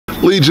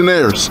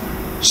Legionnaires.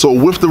 So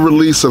with the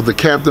release of the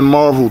Captain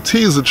Marvel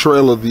teaser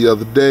trailer the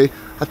other day,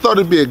 I thought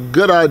it'd be a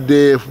good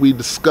idea if we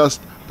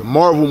discussed the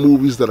Marvel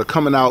movies that are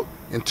coming out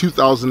in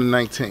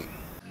 2019.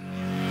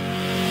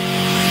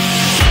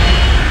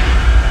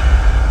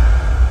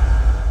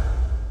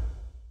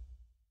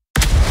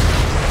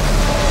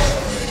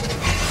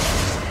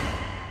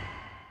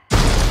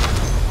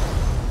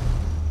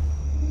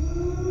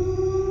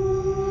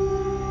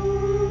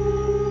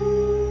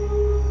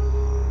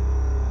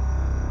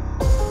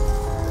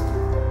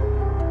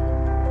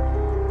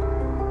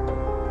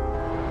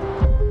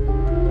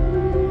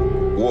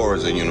 War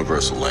is a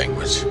universal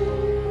language.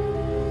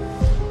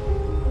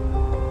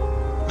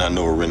 I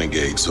know a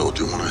renegade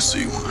soldier when I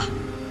see one.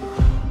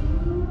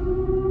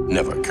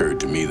 Never occurred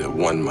to me that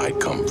one might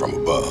come from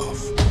above.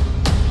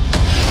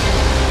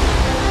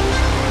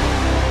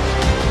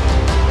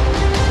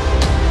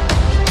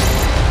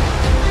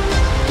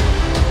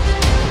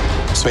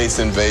 Space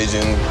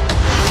invasion,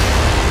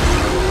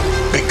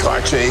 big car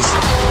chase.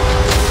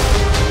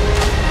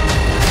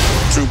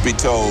 Truth be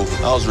told,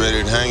 I was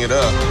ready to hang it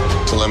up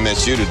till I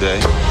met you today.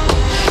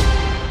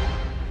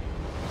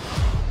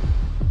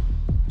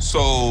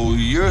 So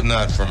you're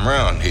not from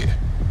around here?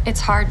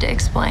 It's hard to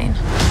explain.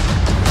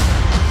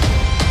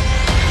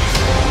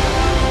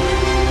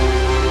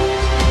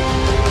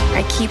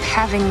 I keep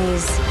having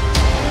these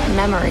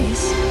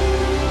memories.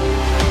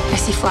 I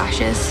see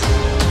flashes.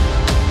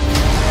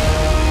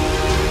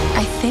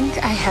 I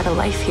think I had a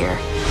life here.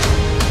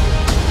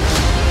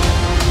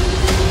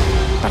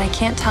 But I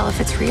can't tell if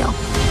it's real.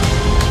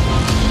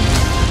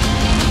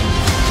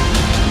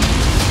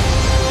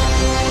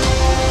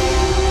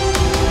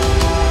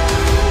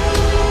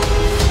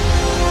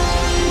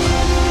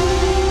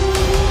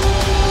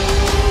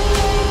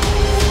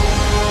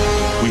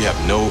 We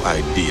have no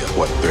idea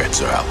what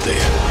threats are out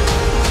there.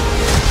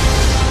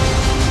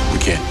 We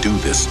can't do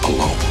this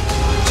alone.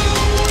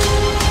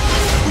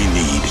 We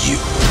need you.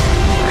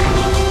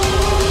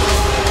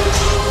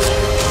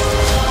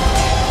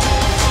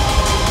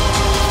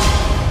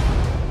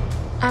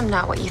 I'm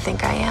not what you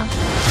think I am.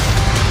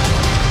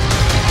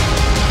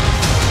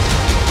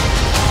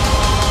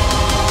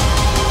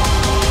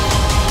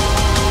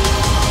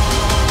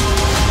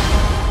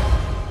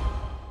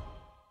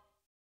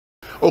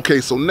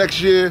 Okay, so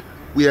next year,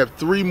 we have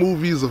 3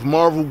 movies of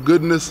Marvel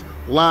goodness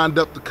lined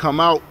up to come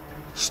out,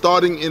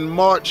 starting in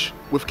March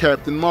with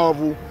Captain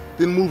Marvel,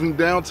 then moving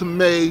down to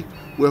May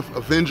with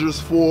Avengers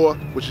 4,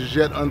 which is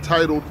yet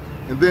untitled,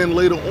 and then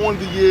later on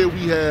the year,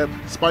 we have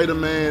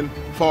Spider-Man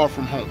Far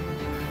From Home.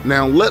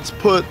 Now let's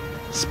put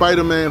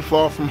Spider-Man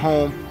Far From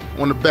Home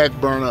on the back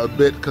burner a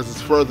bit because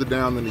it's further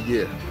down in the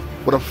year.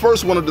 What I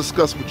first want to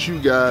discuss with you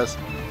guys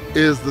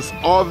is this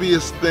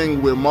obvious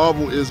thing where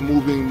Marvel is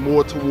moving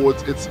more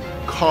towards its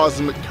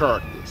cosmic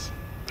characters.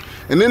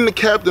 And in the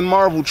Captain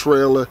Marvel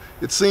trailer,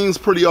 it seems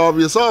pretty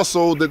obvious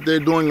also that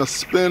they're doing a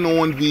spin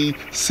on the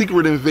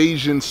Secret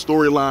Invasion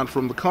storyline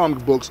from the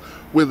comic books,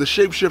 where the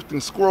shape-shifting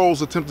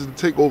Skrulls attempted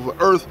to take over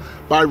Earth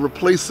by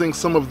replacing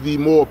some of the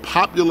more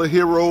popular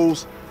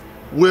heroes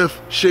with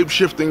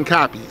shape-shifting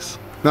copies.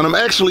 Now I'm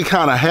actually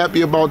kind of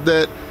happy about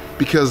that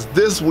because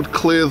this would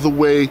clear the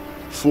way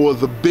for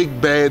the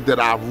big bad that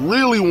I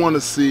really want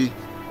to see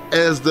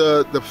as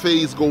the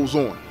phase goes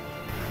on.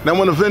 Now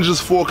when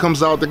Avengers 4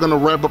 comes out, they're going to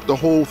wrap up the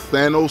whole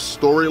Thanos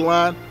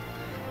storyline,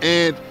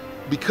 and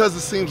because it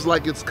seems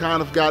like it's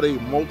kind of got a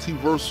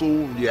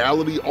multiversal,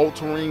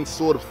 reality-altering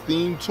sort of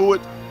theme to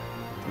it,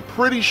 I'm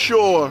pretty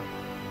sure,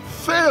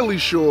 fairly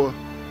sure,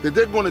 that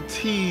they're going to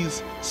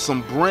tease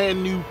some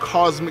brand new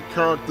cosmic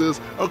characters,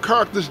 or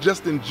characters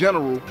just in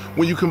general.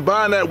 When you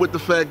combine that with the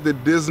fact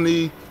that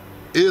Disney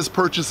is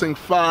purchasing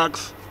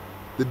Fox,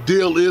 the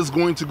deal is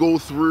going to go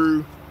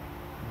through,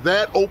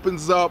 that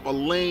opens up a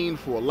lane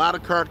for a lot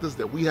of characters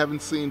that we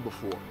haven't seen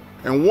before.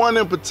 And one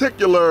in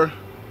particular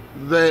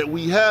that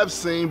we have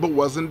seen but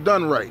wasn't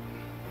done right.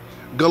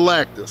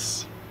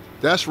 Galactus.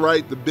 That's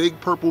right, the big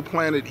purple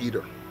planet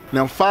eater.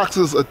 Now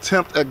Fox's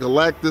attempt at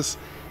Galactus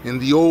in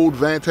the old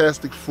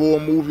Fantastic Four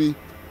movie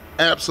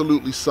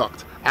absolutely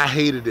sucked. I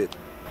hated it.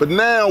 But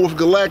now with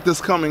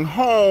Galactus coming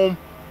home,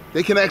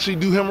 they can actually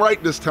do him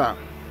right this time.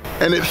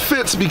 And it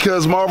fits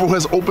because Marvel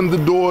has opened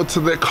the door to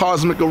that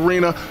cosmic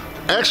arena,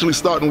 actually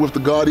starting with the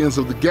Guardians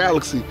of the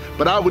Galaxy,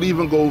 but I would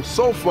even go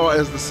so far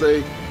as to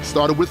say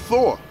started with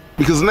Thor.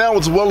 Because now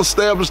it's well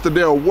established that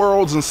there are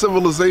worlds and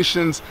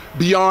civilizations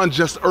beyond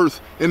just Earth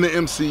in the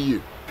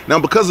MCU. Now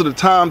because of the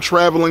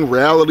time-traveling,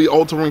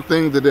 reality-altering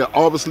thing that they're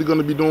obviously going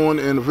to be doing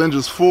in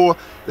Avengers 4,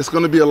 it's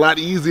going to be a lot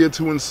easier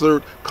to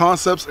insert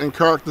concepts and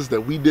characters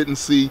that we didn't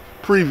see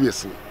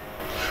previously.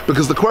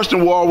 Because the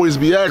question will always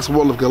be asked,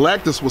 well, if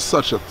Galactus was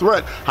such a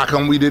threat, how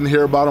come we didn't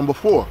hear about him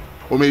before?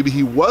 Or maybe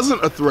he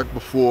wasn't a threat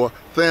before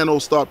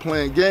Thanos started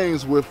playing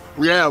games with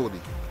reality.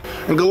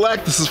 And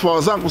Galactus, as far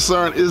as I'm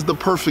concerned, is the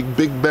perfect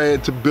big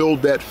bad to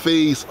build that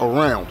phase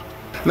around.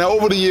 Now,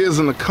 over the years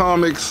in the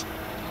comics,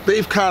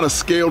 they've kind of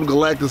scaled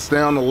Galactus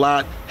down a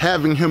lot,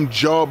 having him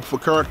job for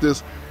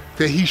characters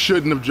that he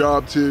shouldn't have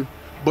jobbed to.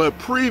 But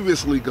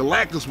previously,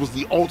 Galactus was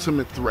the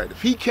ultimate threat.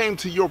 If he came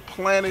to your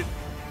planet,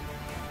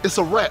 it's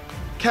a wrap.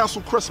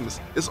 Cancel Christmas.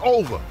 It's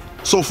over.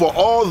 So for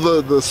all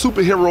the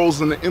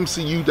superheroes in the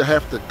MCU to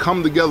have to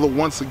come together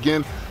once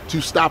again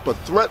to stop a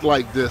threat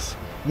like this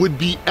would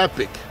be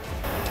epic.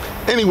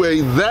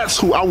 Anyway, that's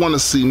who I want to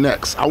see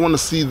next. I want to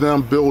see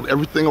them build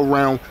everything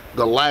around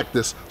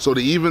Galactus so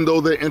that even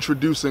though they're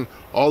introducing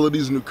all of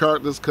these new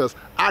characters, because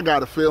I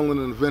got a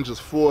feeling in Avengers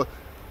 4,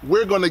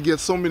 we're going to get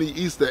so many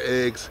Easter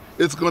eggs,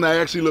 it's going to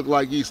actually look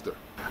like Easter.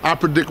 I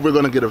predict we're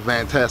going to get a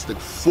Fantastic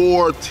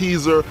Four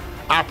teaser.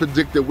 I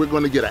predict that we're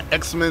going to get an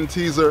X-Men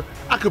teaser.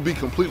 I could be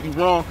completely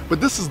wrong,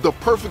 but this is the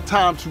perfect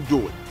time to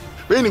do it.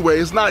 But anyway,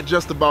 it's not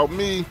just about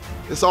me,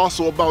 it's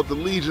also about the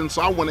Legion,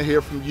 so I want to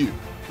hear from you.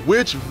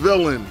 Which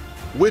villain,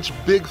 which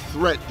big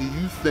threat do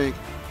you think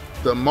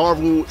the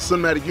Marvel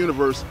Cinematic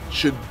Universe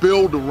should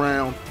build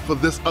around for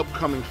this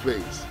upcoming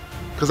phase?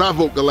 Because I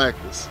vote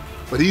Galactus,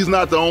 but he's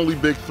not the only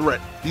big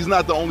threat. He's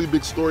not the only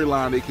big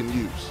storyline they can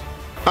use.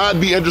 I'd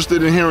be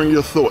interested in hearing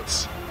your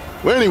thoughts.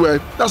 Well, anyway,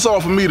 that's all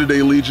from me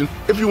today, Legion.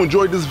 If you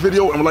enjoyed this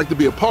video and would like to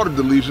be a part of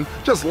the Legion,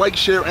 just like,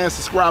 share, and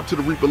subscribe to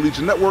the Reaper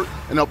Legion Network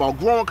and help our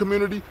growing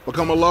community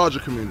become a larger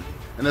community.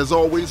 And as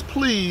always,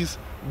 please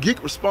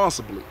geek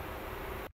responsibly.